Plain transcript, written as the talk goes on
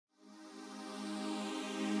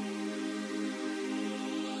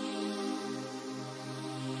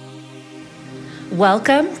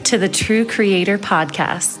Welcome to the True Creator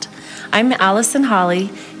Podcast. I'm Allison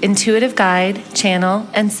Holly, intuitive guide, channel,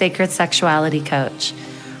 and sacred sexuality coach.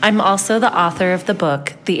 I'm also the author of the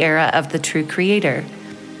book, The Era of the True Creator.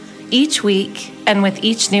 Each week, and with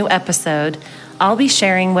each new episode, I'll be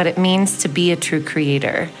sharing what it means to be a true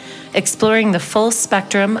creator, exploring the full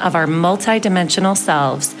spectrum of our multidimensional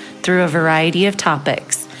selves through a variety of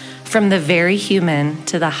topics, from the very human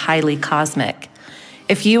to the highly cosmic.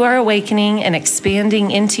 If you are awakening and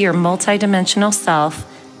expanding into your multidimensional self,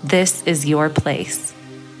 this is your place.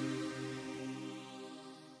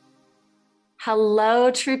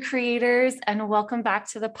 Hello, true creators, and welcome back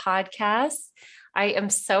to the podcast. I am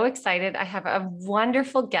so excited. I have a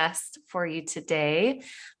wonderful guest for you today.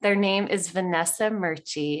 Their name is Vanessa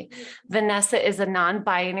Murchie. Vanessa is a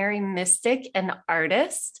non-binary mystic and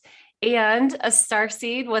artist, and a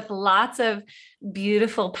starseed with lots of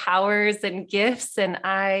beautiful powers and gifts. And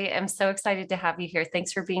I am so excited to have you here.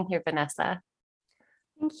 Thanks for being here, Vanessa.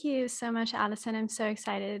 Thank you so much, Allison. I'm so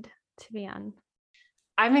excited to be on.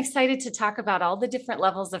 I'm excited to talk about all the different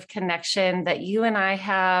levels of connection that you and I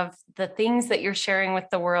have, the things that you're sharing with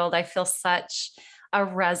the world. I feel such a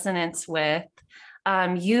resonance with.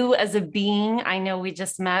 You as a being, I know we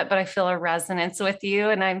just met, but I feel a resonance with you.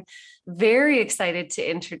 And I'm very excited to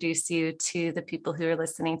introduce you to the people who are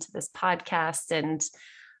listening to this podcast and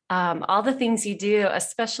all the things you do,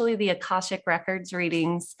 especially the Akashic Records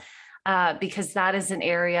readings, because that is an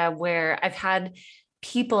area where I've had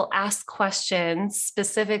people ask questions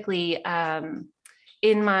specifically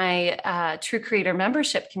in my True Creator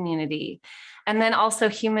membership community, and then also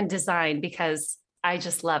human design, because I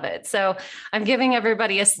just love it. So I'm giving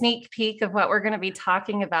everybody a sneak peek of what we're going to be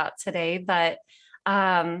talking about today. But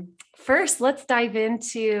first, let's dive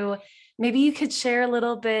into, maybe you could share a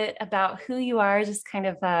little bit about who you are, just kind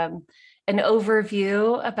of an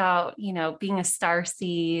overview about, being a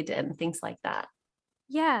starseed and things like that.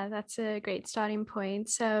 Yeah, that's a great starting point.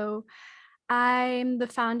 So I'm the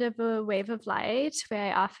founder of a Wave of Light,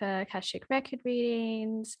 where I offer Akashic record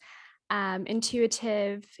readings,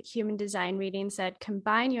 intuitive human design readings that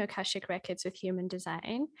combine your Akashic records with human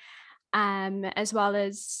design, as well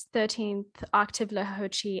as 13th octave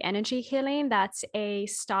Lahochi energy healing. That's a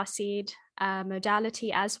starseed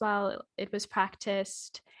modality as well. It was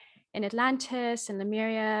practiced in Atlantis and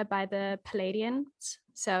Lemuria by the Palladians.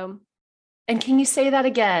 And can you say that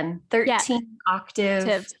again? 13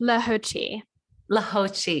 octave Lahochi.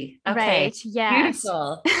 Lahochi. Okay. Right. Yes.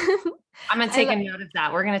 Beautiful. I'm going to take a note of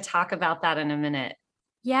that. We're going to talk about that in a minute.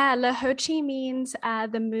 Yeah. Lahochi means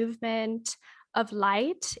the movement of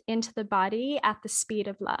light into the body at the speed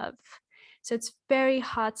of love. So it's very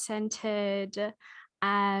heart-centered,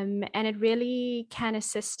 and it really can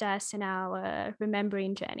assist us in our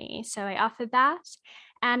remembering journey. So I offer that,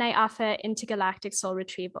 and I offer intergalactic soul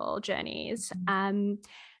retrieval journeys.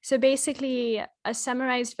 So basically, a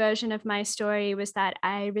summarized version of my story was that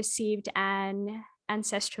I received an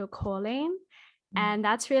ancestral calling, and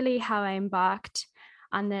that's really how I embarked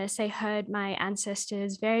on this. I heard my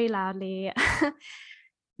ancestors very loudly,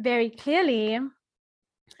 very clearly,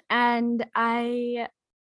 and I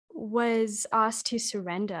was asked to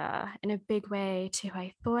surrender in a big way to who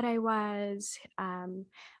I thought I was,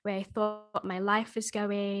 where I thought my life was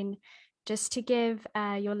going. Just to give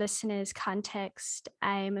your listeners context,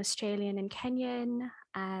 I'm Australian and Kenyan,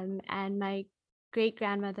 and my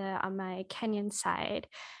great-grandmother on my Kenyan side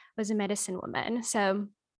was a medicine woman. So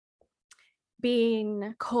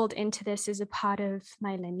being called into this is a part of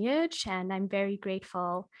my lineage, and I'm very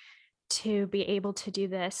grateful to be able to do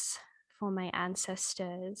this for my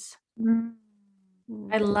ancestors.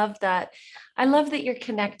 I love that. I love that you're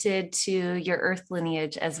connected to your earth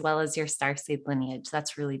lineage as well as your starseed lineage.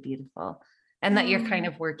 That's really beautiful. And that you're kind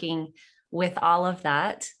of working with all of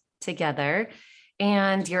that together,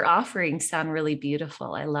 and your offerings sound really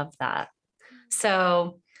beautiful. I love that.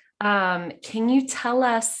 So can you tell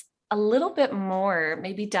us a little bit more,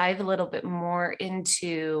 maybe dive a little bit more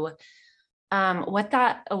into what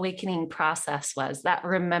that awakening process was, that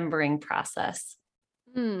remembering process?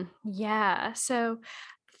 Yeah. So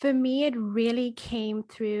for me, it really came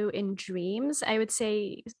through in dreams. I would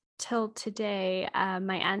say till today,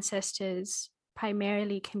 my ancestors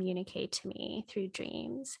primarily communicate to me through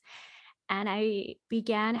dreams. And I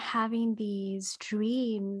began having these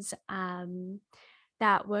dreams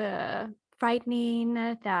that were frightening,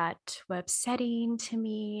 that were upsetting to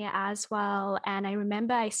me as well. And I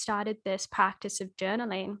remember I started this practice of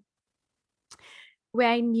journaling, where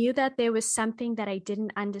I knew that there was something that I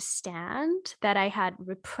didn't understand, that I had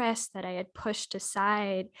repressed, that I had pushed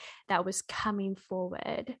aside, that was coming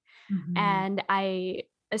forward. And I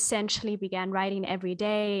essentially began writing every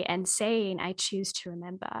day and saying, I choose to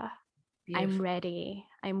remember. Beautiful. I'm ready.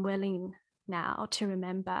 I'm willing now to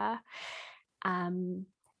remember. And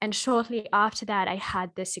shortly after that, I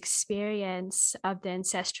had this experience of the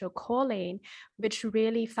ancestral calling, which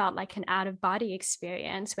really felt like an out-of-body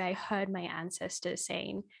experience where I heard my ancestors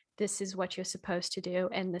saying, this is what you're supposed to do,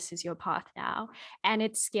 and this is your path now. And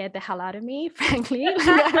it scared the hell out of me, frankly. I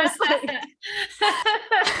was like,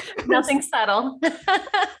 Nothing subtle.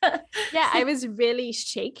 yeah, I was really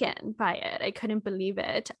shaken by it. I couldn't believe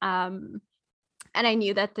it. And I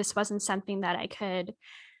knew that this wasn't something that I could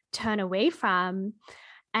turn away from.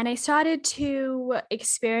 And I started to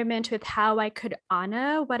experiment with how I could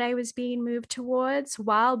honor what I was being moved towards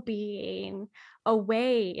while being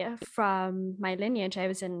away from my lineage. I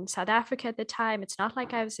was in South Africa at the time. It's not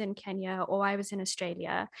like I was in Kenya or I was in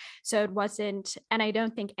Australia. So it wasn't, and I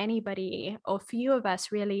don't think anybody or few of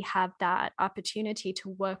us really have that opportunity to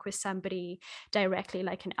work with somebody directly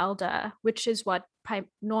like an elder, which is what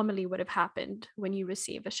normally would have happened when you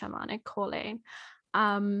receive a shamanic calling.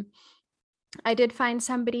 I did find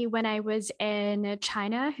somebody when I was in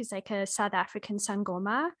China who's like a South African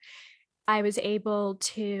Sangoma. I was able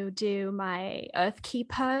to do my Earth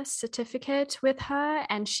Keeper certificate with her,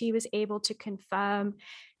 and she was able to confirm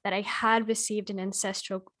that I had received an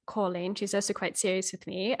ancestral calling. She's also quite serious with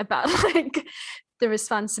me about like the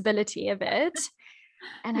responsibility of it.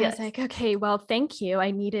 And yes. I was like, okay, well, thank you.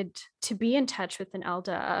 I needed to be in touch with an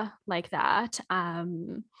elder like that.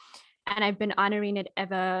 And I've been honoring it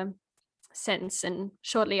ever since. And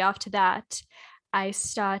shortly after that, I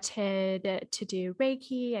started to do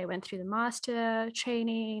Reiki. I went through the master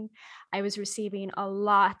training. I was receiving a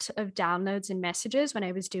lot of downloads and messages when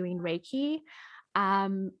I was doing Reiki,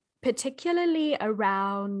 particularly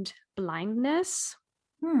around blindness.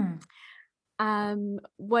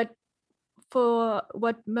 What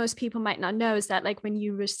most people might not know is that like when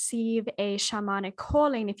you receive a shamanic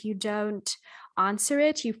calling, if you don't answer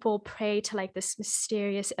it, you fall prey to like this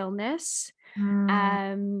mysterious illness.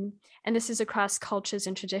 And this is across cultures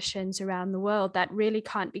and traditions around the world that really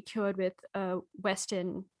can't be cured with a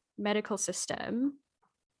Western medical system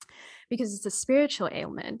because it's a spiritual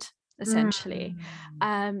ailment, essentially.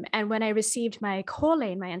 And when I received my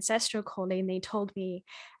calling, my ancestral calling, they told me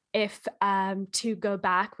if to go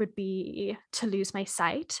back would be to lose my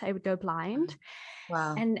sight. I would go blind.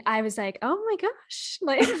 Wow. And I was like, oh my gosh,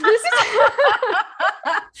 like this is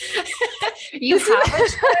you have a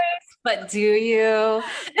choice, but do you?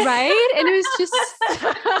 Right? And it was just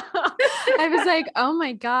I was like, oh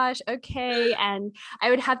my gosh, okay. And I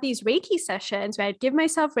would have these Reiki sessions where I'd give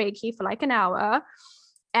myself Reiki for like an hour.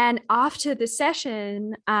 And after the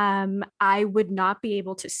session, I would not be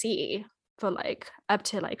able to see for like up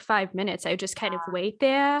to like 5 minutes. I would just kind of wait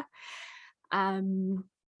there and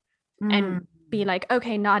be like,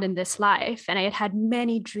 okay, not in this life. And I had had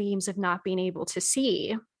many dreams of not being able to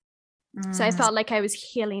see. So I felt like I was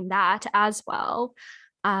healing that as well,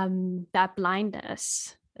 that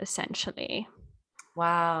blindness, essentially.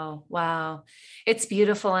 Wow. Wow. It's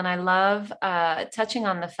beautiful. And I love touching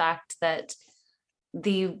on the fact that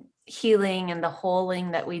the healing and the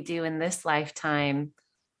holing that we do in this lifetime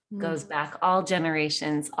goes back all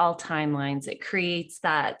generations, all timelines. It creates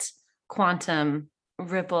that quantum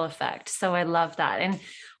ripple effect. So I love that. And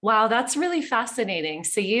wow, that's really fascinating.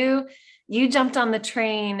 So you jumped on the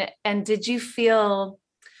train, and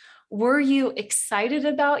were you excited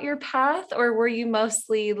about your path, or were you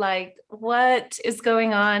mostly like, what is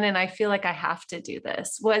going on? And I feel like I have to do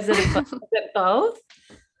this. Was it both?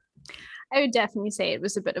 I would definitely say it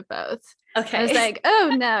was a bit of both. Okay. I was like,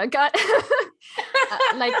 oh no, God,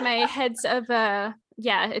 like my head's over.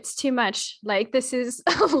 Yeah, it's too much. Like, this is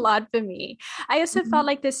a lot for me. I also felt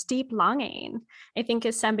like this deep longing. I think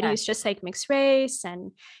as somebody who's just like mixed race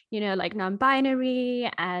and, like non-binary,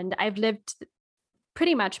 and I've lived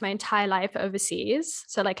pretty much my entire life overseas.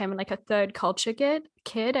 So like I'm like a third culture kid.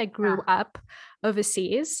 I grew up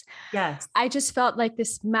overseas. Yes. I just felt like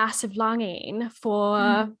this massive longing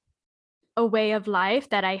for a way of life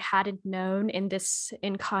that I hadn't known in this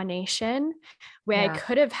incarnation, where I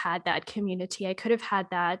could have had that community. I could have had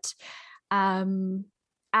that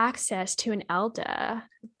access to an elder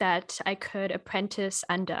that I could apprentice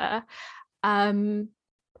under. I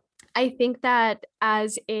think that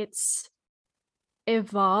as it's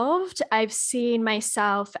evolved, I've seen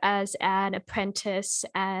myself as an apprentice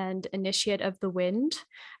and initiate of the wind.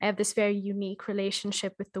 I have this very unique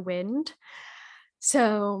relationship with the wind.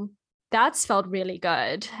 So that's felt really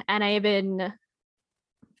good. And I even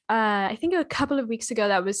I think a couple of weeks ago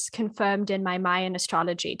that was confirmed in my Mayan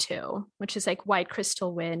astrology too, which is like white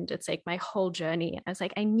crystal wind. It's like my whole journey. I was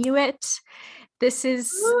like, I knew it. This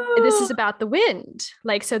is about the wind.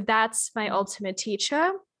 Like, so that's my ultimate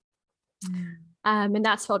teacher. And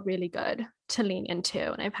that's felt really good to lean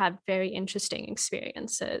into. And I've had very interesting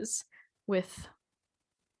experiences with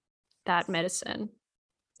that medicine.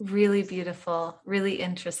 Really beautiful, really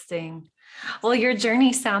interesting. Well, your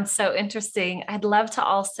journey sounds so interesting. I'd love to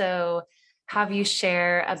also have you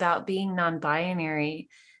share about being non-binary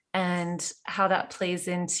and how that plays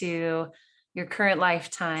into your current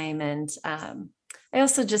lifetime. And I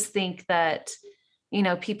also just think that,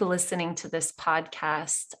 people listening to this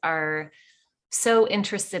podcast are so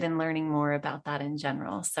interested in learning more about that in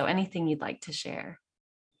general. So anything you'd like to share?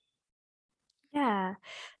 Yeah.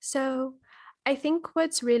 So I think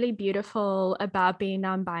what's really beautiful about being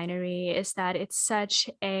non binary is that it's such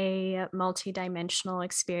a multidimensional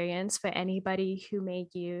experience for anybody who may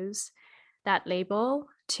use that label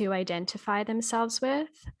to identify themselves with.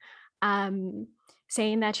 Um,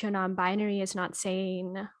 Saying that you're non binary is not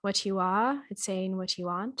saying what you are, it's saying what you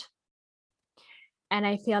want. And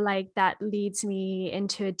I feel like that leads me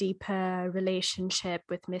into a deeper relationship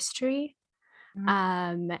with mystery.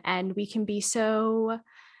 And we can be so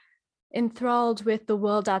enthralled with the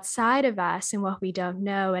world outside of us and what we don't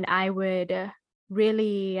know. And I would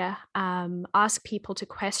really ask people to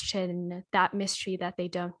question that mystery that they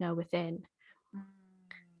don't know within.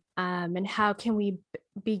 And how can we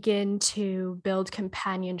begin to build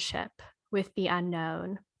companionship with the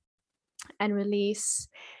unknown and release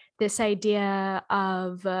this idea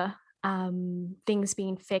of things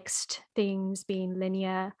being fixed, things being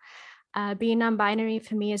linear. Being non-binary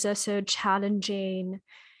for me is also challenging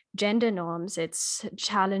gender norms. It's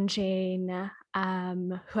challenging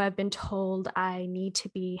who I've been told I need to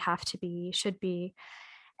be, have to be, should be.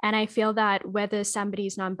 And I feel that whether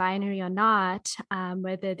somebody's non-binary or not,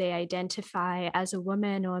 whether they identify as a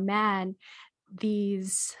woman or a man,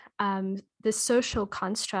 this social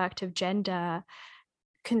construct of gender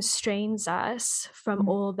constrains us from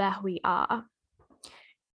all that we are.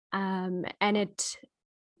 And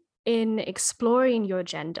in exploring your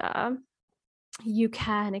gender, you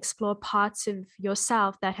can explore parts of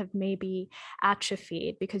yourself that have maybe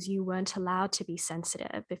atrophied because you weren't allowed to be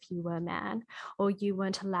sensitive if you were a man, or you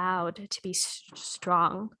weren't allowed to be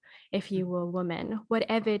strong if you were a woman,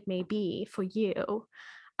 whatever it may be for you.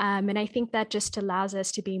 And I think that just allows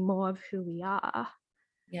us to be more of who we are.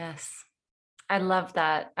 Yes. I love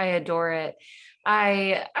that. I adore it.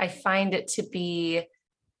 I find it to be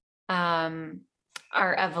our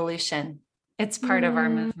evolution. It's part of our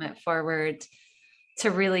movement forward to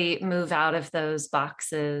really move out of those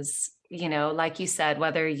boxes. Like you said,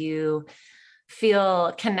 whether you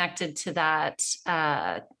feel connected to that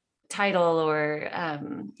title or,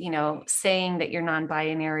 saying that you're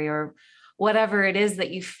non-binary or whatever it is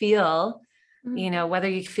that you feel, whether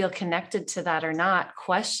you feel connected to that or not,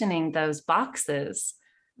 questioning those boxes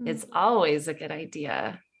is always a good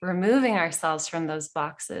idea. Removing ourselves from those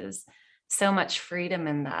boxes, so much freedom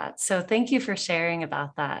in that. So thank you for sharing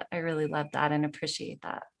about that. I really love that and appreciate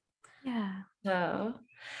that. Yeah. So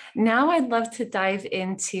now I'd love to dive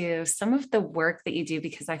into some of the work that you do,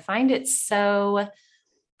 because I find it so,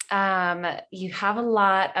 you have a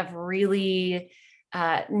lot of really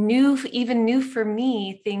new for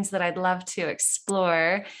me, things that I'd love to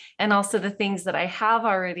explore, and also the things that I have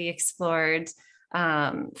already explored.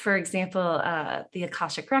 For example, the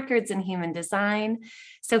Akashic records and human design.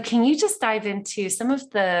 So can you just dive into some of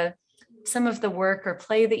the work or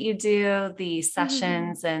play that you do, the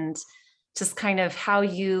sessions, and just kind of how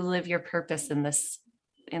you live your purpose in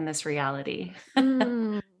this reality?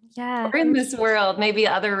 Yeah. Or in this world, maybe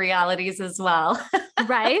other realities as well.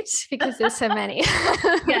 Right? Because there's so many.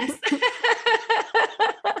 Yes.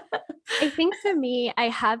 I think for me, I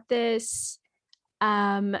have this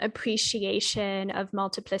appreciation of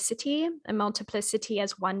multiplicity, and multiplicity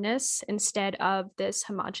as oneness instead of this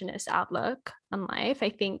homogenous outlook on life. I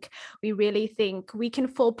think we can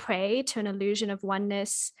fall prey to an illusion of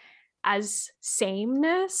oneness as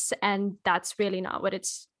sameness, and that's really not what it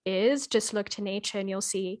is. Just look to nature and you'll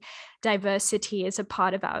see diversity is a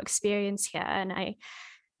part of our experience here. And I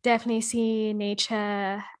definitely see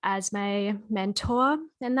nature as my mentor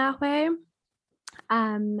in that way.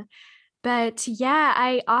 But yeah,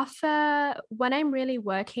 I offer, when I'm really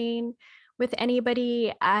working with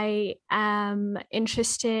anybody, I am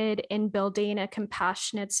interested in building a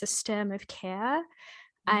compassionate system of care.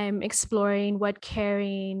 I'm exploring what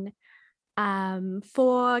caring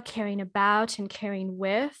for, caring about, and caring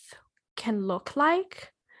with can look like.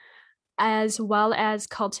 as well as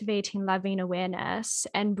cultivating loving awareness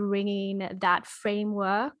and bringing that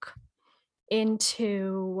framework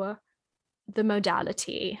into the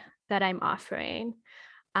modality that I'm offering.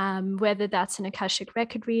 Whether that's an Akashic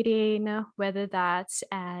record reading, whether that's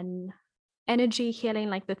an energy healing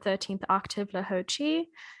like the 13th octave Lahochi,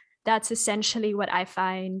 that's essentially what I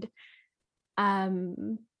find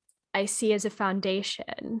I see as a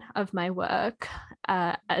foundation of my work,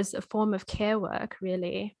 as a form of care work,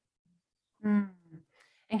 really. Mm.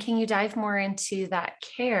 And can you dive more into that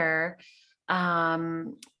care?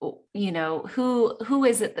 Who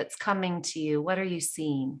is it that's coming to you? What are you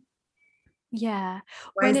seeing? Yeah.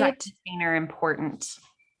 Why is that container important?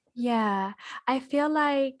 Yeah, I feel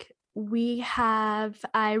like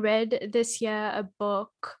I read this year a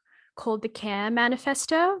book called The Care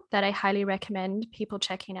Manifesto that I highly recommend people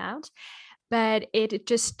checking out. But it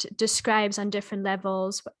just describes on different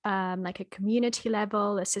levels, like a community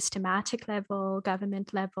level, a systematic level,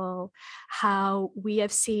 government level, how we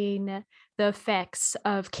have seen the effects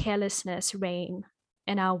of carelessness reign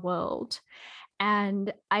in our world.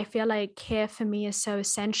 And I feel like care for me is so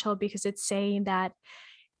essential because it's saying that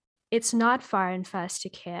it's not foreign for us to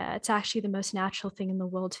care. It's actually the most natural thing in the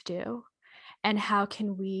world to do. And how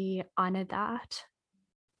can we honor that?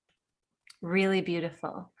 Really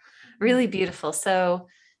beautiful. Really beautiful. So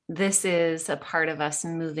this is a part of us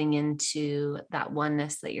moving into that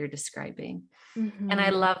oneness that you're describing. Mm-hmm. And I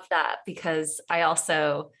love that because I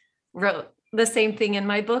also wrote the same thing in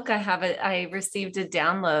my book. I received a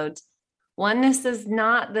download. Oneness is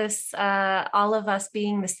not this, all of us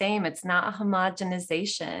being the same. It's not a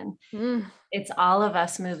homogenization. It's all of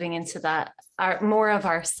us moving into that, more of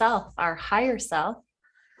ourself, our higher self,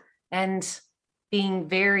 and being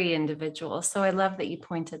very individual. So I love that you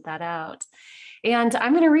pointed that out. And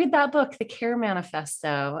I'm going to read that book, The Care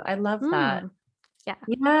Manifesto. I love that. Yeah.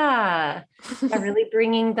 Yeah. Really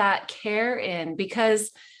bringing that care in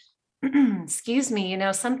because, excuse me,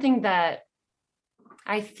 something that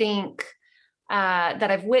I think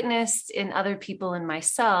that I've witnessed in other people and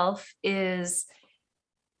myself is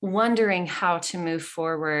wondering how to move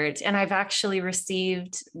forward. And I've actually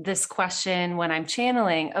received this question when I'm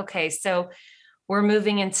channeling. Okay, so we're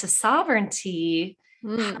moving into sovereignty.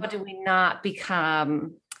 How do we not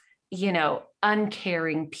become,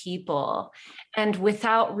 uncaring people? And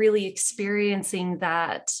without really experiencing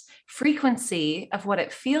that frequency of what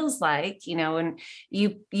it feels like, and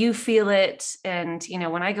you feel it. And,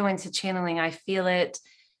 when I go into channeling, I feel it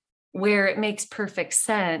where it makes perfect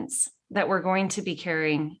sense that we're going to be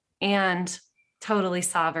caring and totally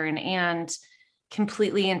sovereign and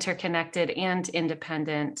completely interconnected and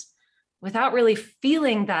independent. Without really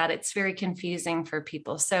feeling that, it's very confusing for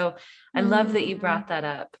people. So I love that you brought that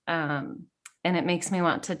up. And it makes me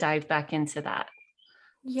want to dive back into that.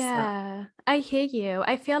 Yeah, I hear you.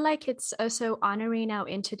 I feel like it's also honoring our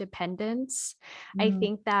interdependence. I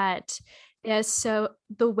think that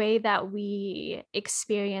the way that we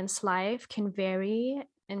experience life can vary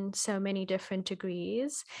in so many different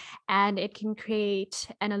degrees, and it can create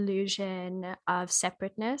an illusion of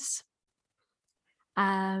separateness.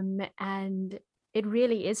 And it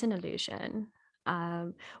really is an illusion.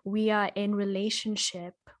 We are in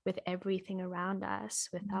relationship with everything around us,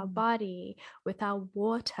 with our body, with our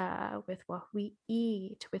water, with what we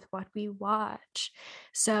eat, with what we watch.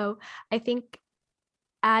 So I think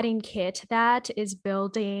adding care to that is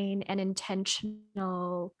building an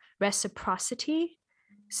intentional reciprocity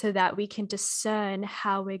so that we can discern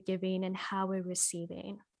how we're giving and how we're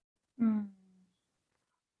receiving.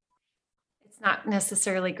 It's not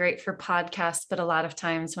necessarily great for podcasts, but a lot of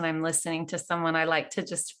times when I'm listening to someone, I like to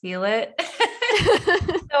just feel it.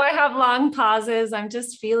 So I have long pauses. I'm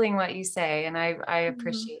just feeling what you say, and I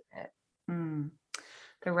appreciate it.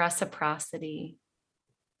 The reciprocity.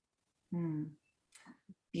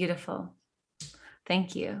 Beautiful.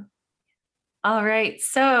 Thank you. All right.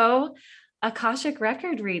 So Akashic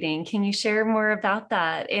record reading. Can you share more about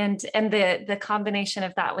that and the combination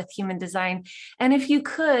of that with human design? And if you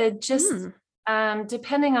could just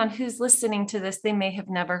depending on who's listening to this, they may have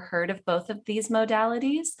never heard of both of these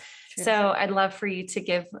modalities. True. So I'd love for you to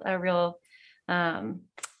give a real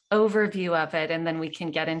overview of it, and then we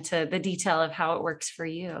can get into the detail of how it works for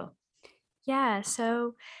you. Yeah.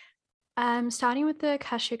 So starting with the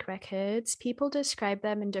Akashic records, people describe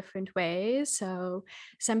them in different ways. So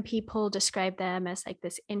some people describe them as like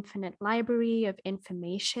this infinite library of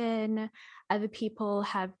information. Other people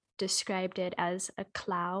have described it as a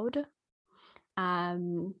cloud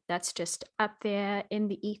that's just up there in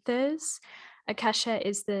the ethers. Akasha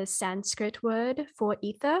is the Sanskrit word for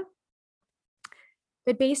ether.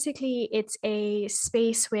 But basically, it's a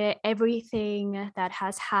space where everything that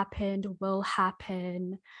has happened, will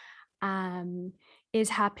happen, um, is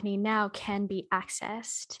happening now can be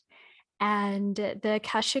accessed. And the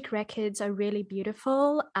Akashic records are really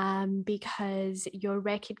beautiful because your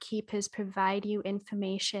record keepers provide you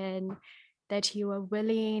information that you are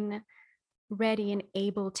willing, ready, and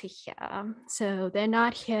able to hear. So they're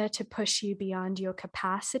not here to push you beyond your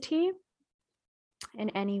capacity in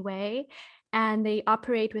any way. And they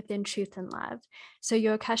operate within truth and love. So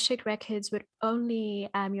your Akashic records would only,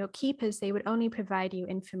 your keepers, they would only provide you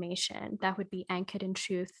information that would be anchored in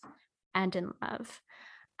truth and in love.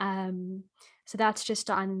 So that's just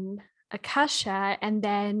on Akasha. And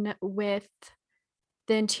then with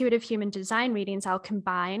the intuitive human design readings, I'll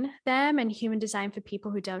combine them. And human design, for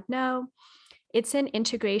people who don't know, it's an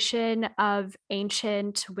integration of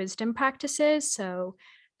ancient wisdom practices. So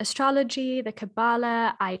astrology, the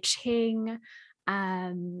Kabbalah, I Ching,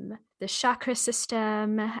 the chakra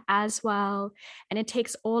system as well. And it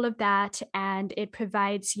takes all of that and it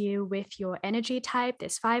provides you with your energy type.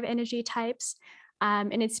 There's 5 energy types.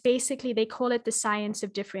 And it's basically, they call it the science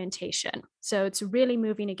of differentiation. So it's really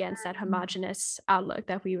moving against that homogenous outlook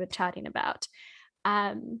that we were chatting about.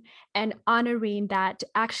 And honoring that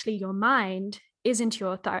actually your mind isn't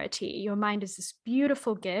your authority. Your mind is this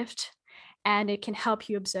beautiful gift and it can help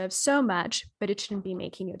you observe so much, but it shouldn't be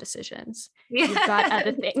making your decisions. Yeah. You've got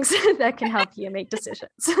other things that can help you make decisions.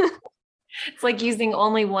 It's like using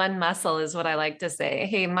only one muscle is what I like to say.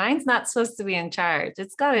 Hey, mine's not supposed to be in charge.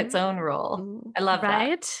 It's got its own role. I love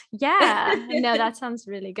right? That. Yeah. No, that sounds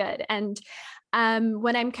really good. And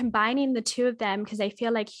when I'm combining the two of them, because I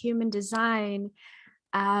feel like human design,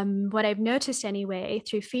 what I've noticed anyway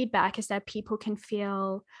through feedback is that people can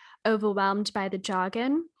feel overwhelmed by the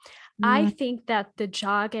jargon. I think that the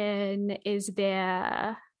jargon is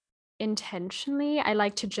there intentionally. I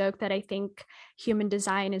like to joke that I think human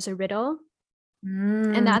design is a riddle.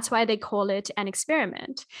 And that's why they call it an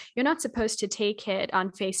experiment. You're not supposed to take it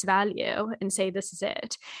on face value and say, this is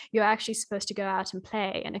it. You're actually supposed to go out and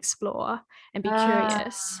play and explore and be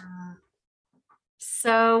curious.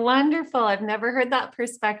 So wonderful. I've never heard that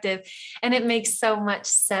perspective. And it makes so much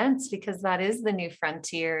sense because that is the new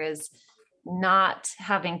frontier, is not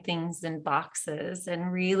having things in boxes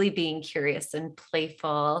and really being curious and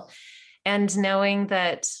playful and knowing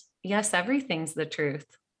that, yes, everything's the truth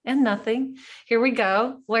and nothing. Here we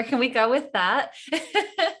go. Where can we go with that?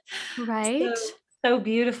 Right. So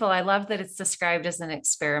beautiful. I love that it's described as an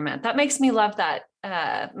experiment. That makes me love that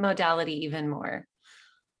modality even more.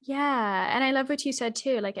 Yeah. And I love what you said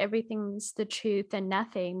too, like everything's the truth and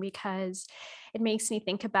nothing, because it makes me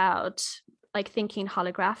think about like thinking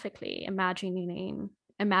holographically,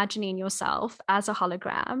 imagining yourself as a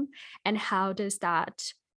hologram, and how does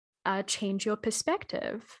that change your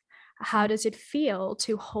perspective? How does it feel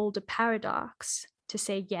to hold a paradox, to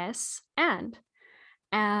say yes and?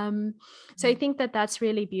 So I think that that's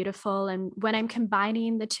really beautiful. And when I'm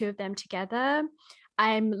combining the two of them together,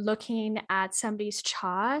 I'm looking at somebody's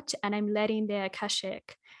chart and I'm letting their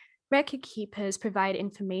Akashic record keepers provide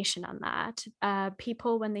information on that.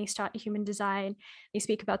 People, when they start human design, they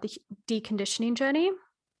speak about the deconditioning journey,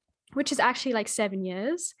 which is actually like 7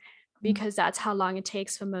 years, because that's how long it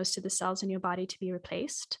takes for most of the cells in your body to be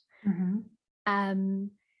replaced. And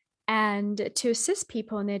to assist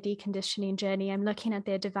people in their deconditioning journey, I'm looking at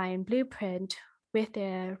their divine blueprint with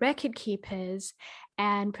their record keepers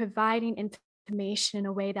and providing information in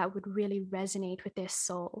a way that would really resonate with their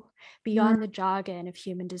soul beyond the jargon of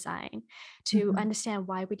human design, to understand,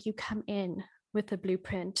 why would you come in with a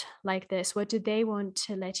blueprint like this? What do they want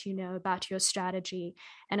to let you know about your strategy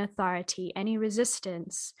and authority? Any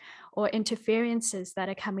resistance or interferences that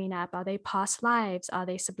are coming up? Are they past lives? Are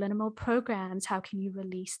they subliminal programs? How can you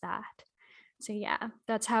release that? So yeah,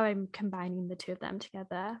 that's how I'm combining the two of them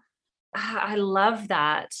together. I love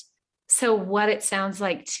that. So what it sounds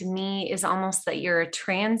like to me is almost that you're a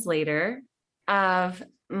translator of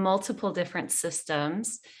multiple different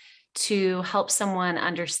systems to help someone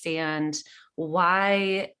understand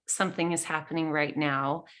why something is happening right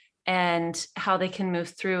now and how they can move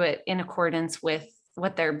through it in accordance with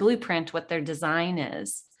what their blueprint, what their design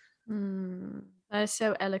is. That is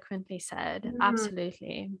so eloquently said.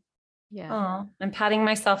 Absolutely. Yeah. Oh, I'm patting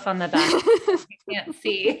myself on the back. You can't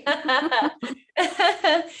see.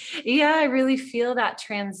 Yeah, I really feel that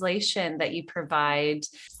translation that you provide.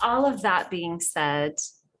 All of that being said,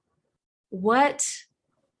 what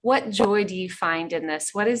joy do you find in this?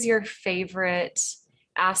 What is your favorite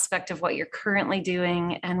aspect of what you're currently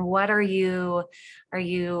doing, and what are you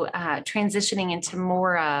transitioning into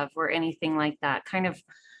more of, or anything like that? Kind of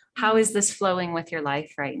How is this flowing with your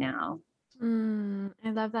life right now? I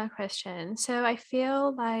love that question. So I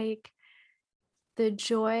feel like the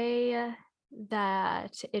joy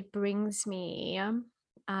that it brings me,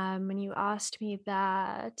 when you asked me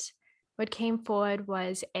that, what came forward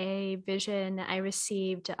was a vision I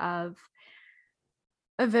received of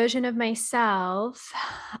a version of myself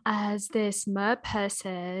as this mer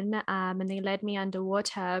person, and they led me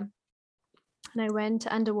underwater. And I went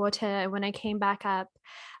underwater, and when I came back up,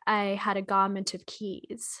 I had a garment of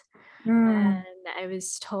keys. Mm, And I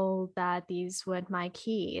was told that these weren't my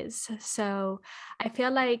keys. So I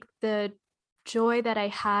feel like the joy that I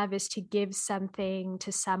have is to give something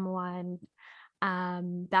to someone,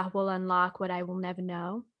 that will unlock what I will never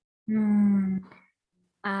know. mm,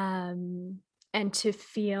 Um, and to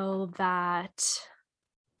feel that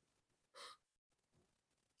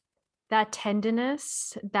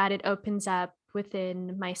tenderness that it opens up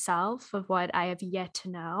within myself of what I have yet to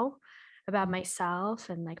know about myself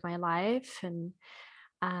and like my life, and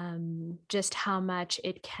just how much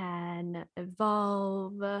it can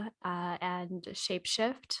evolve, and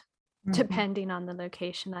shapeshift mhm. depending on the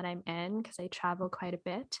location that I'm in, because I travel quite a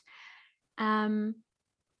bit. Um,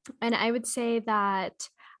 and I would say that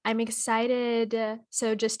I'm excited.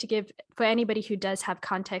 So, just to give for anybody who does have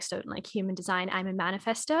context on like human design, I'm a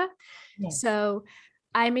manifester. Yes. So,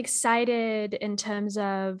 I'm excited in terms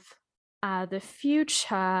of the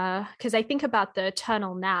future, because I think about the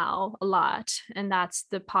eternal now a lot, and that's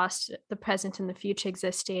the past, the present, and the future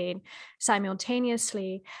existing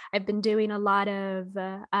simultaneously. I've been doing a lot of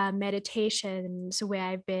meditations where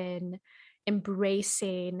I've been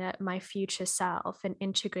embracing my future self and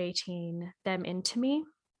integrating them into me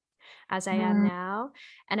as I am Mm, now.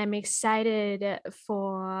 And I'm excited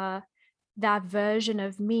for that version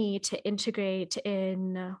of me to integrate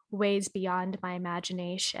in ways beyond my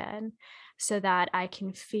imagination so that I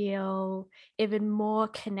can feel even more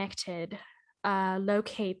connected,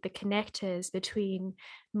 locate the connectors between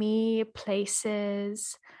me,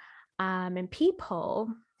 places, and people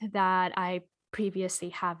that I previously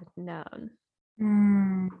haven't known.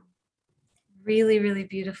 mm. Really, really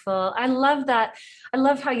beautiful. I love that. I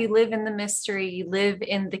love how you live in the mystery, you live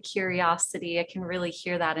in the curiosity. I can really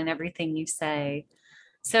hear that in everything you say.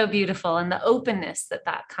 So beautiful, and the openness that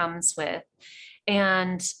that comes with.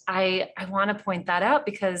 And I want to point that out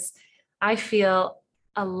because I feel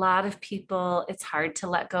a lot of people, it's hard to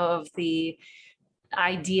let go of the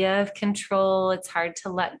idea of control. It's hard to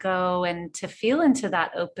let go and to feel into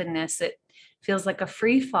that openness. It feels like a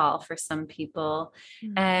free fall for some people.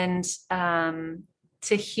 Mm. And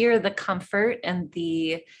to hear the comfort and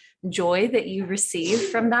the joy that you receive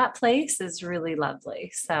from that place is really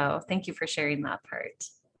lovely. So thank you for sharing that part.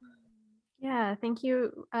 Yeah, thank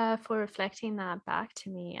you for reflecting that back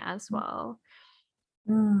to me as well.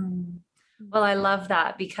 Mm. Well, I love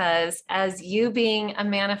that because as you being a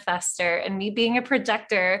manifester and me being a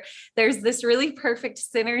projector, there's this really perfect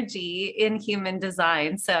synergy in human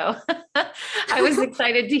design. So I was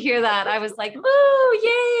excited to hear that. I was like, "Woo,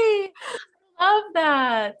 yay! Love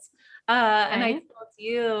that." And I Right? told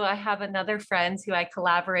you I have another friend who I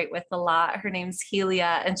collaborate with a lot. Her name's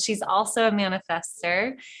Helia, and she's also a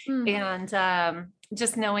manifester. Mm. And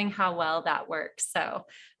just knowing how well that works. So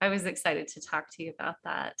I was excited to talk to you about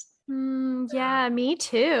that. Yeah, me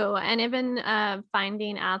too. And even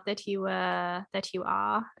finding out that you are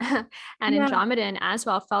an Yeah. Andromedan as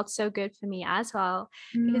well felt so good for me as well,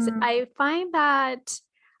 because Mm, I find that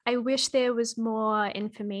I wish there was more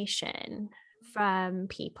information from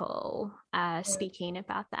people speaking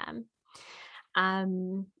about them.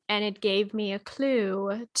 And it gave me a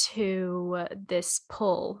clue to this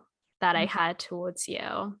pull that I had towards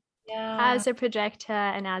you yeah. as a projector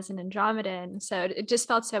and as an Andromedan. So it just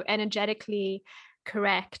felt so energetically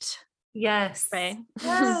correct, Yes. right?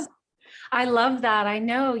 Yes. I love that. I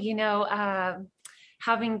know,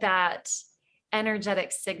 having that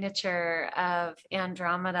energetic signature of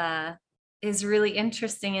Andromeda is really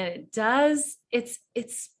interesting. And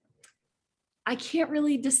it's, I can't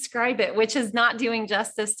really describe it, which is not doing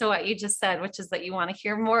justice to what you just said, which is that you want to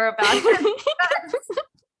hear more about it.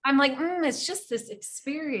 I'm like, it's just this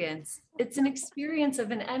experience. It's an experience of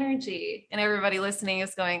an energy. And everybody listening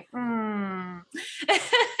is going,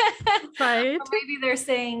 Right. Maybe they're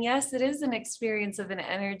saying, yes, it is an experience of an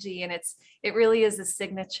energy. And it really is a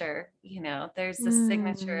signature. There's a Mm.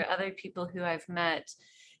 signature. Other people who I've met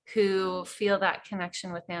who feel that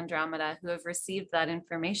connection with Andromeda, who have received that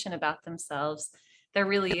information about themselves, there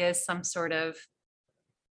really is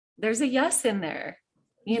there's a yes in there,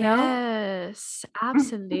 you know? Yes,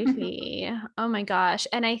 absolutely. Oh my gosh.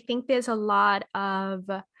 And I think there's a lot of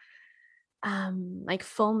like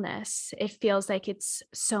fullness. It feels like it's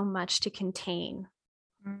so much to contain.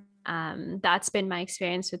 That's been my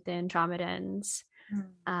experience with the Andromedans.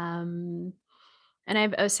 And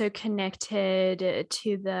I've also connected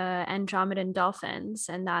to the Andromedan dolphins,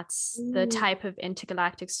 and that's the type of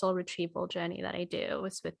intergalactic soul retrieval journey that I do,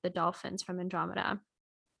 is with the dolphins from Andromeda.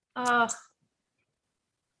 Oh,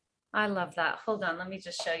 I love that. Hold on, let me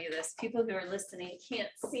just show you this. People who are listening can't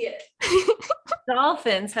see it.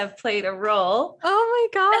 Dolphins have played a role. Oh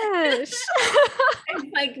my gosh. I'm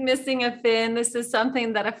like missing a fin. This is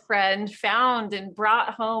something that a friend found and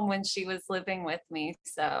brought home when she was living with me.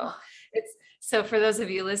 So for those of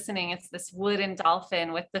you listening, it's this wooden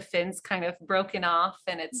dolphin with the fins kind of broken off.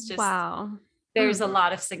 And it's just, wow. There's a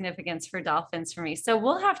lot of significance for dolphins for me. So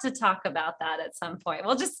we'll have to talk about that at some point.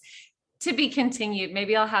 We'll just, to be continued.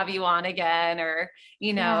 Maybe I'll have you on again, or,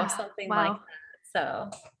 something like that. So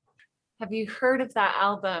have you heard of that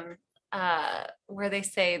album where they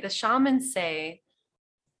say, the shamans say,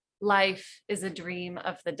 life is a dream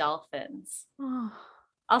of the dolphins? Oh.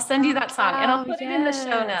 I'll send you that song and I'll put it in the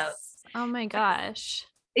show notes. Oh my gosh.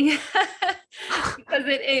 Yeah, because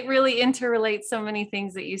it really interrelates so many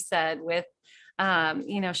things that you said with,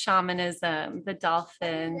 shamanism, the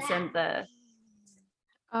dolphins, and the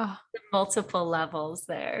multiple levels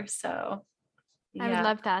there. So I would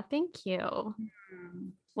love that. Thank you.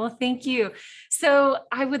 Well, thank you. So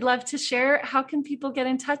I would love to share, how can people get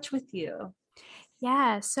in touch with you?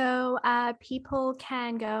 Yeah, so people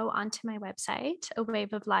can go onto my website,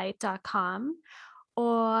 awaveoflight.com,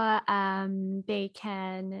 or they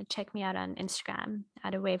can check me out on Instagram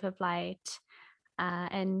at A Wave of Light,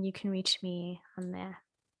 and you can reach me on there.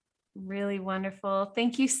 Really wonderful.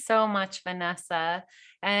 Thank you so much, Vanessa.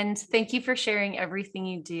 And thank you for sharing everything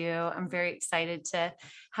you do. I'm very excited to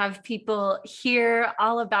have people hear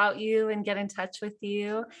all about you and get in touch with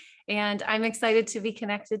you. And I'm excited to be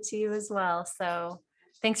connected to you as well. So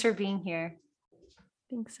thanks for being here.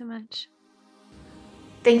 Thanks so much.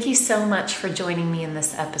 Thank you so much for joining me in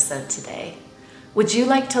this episode today. Would you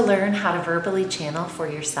like to learn how to verbally channel for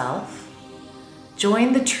yourself?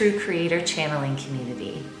 Join the True Creator Channeling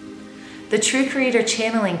Community. The True Creator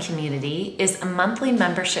Channeling Community is a monthly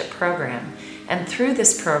membership program, and through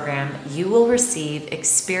this program, you will receive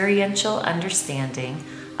experiential understanding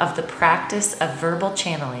of the practice of verbal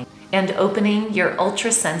channeling and opening your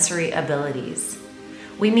ultrasensory abilities.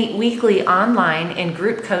 We meet weekly online in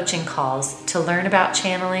group coaching calls to learn about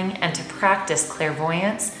channeling and to practice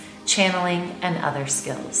clairvoyance, channeling, and other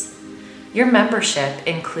skills. Your membership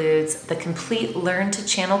includes the complete Learn to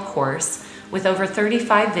Channel course with over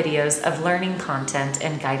 35 videos of learning content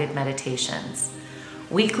and guided meditations,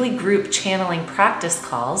 weekly group channeling practice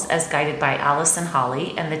calls as guided by Allison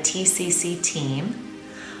Holly and the TCC team,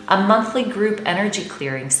 a monthly group energy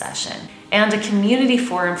clearing session, and a community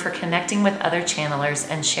forum for connecting with other channelers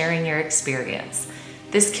and sharing your experience.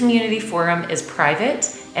 This community forum is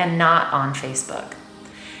private and not on Facebook.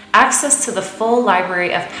 Access to the full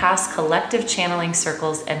library of past collective channeling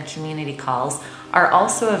circles and community calls are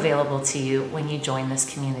also available to you when you join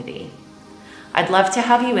this community. I'd love to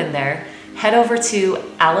have you in there. Head over to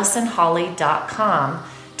AllisonHolly.com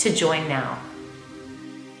to join now.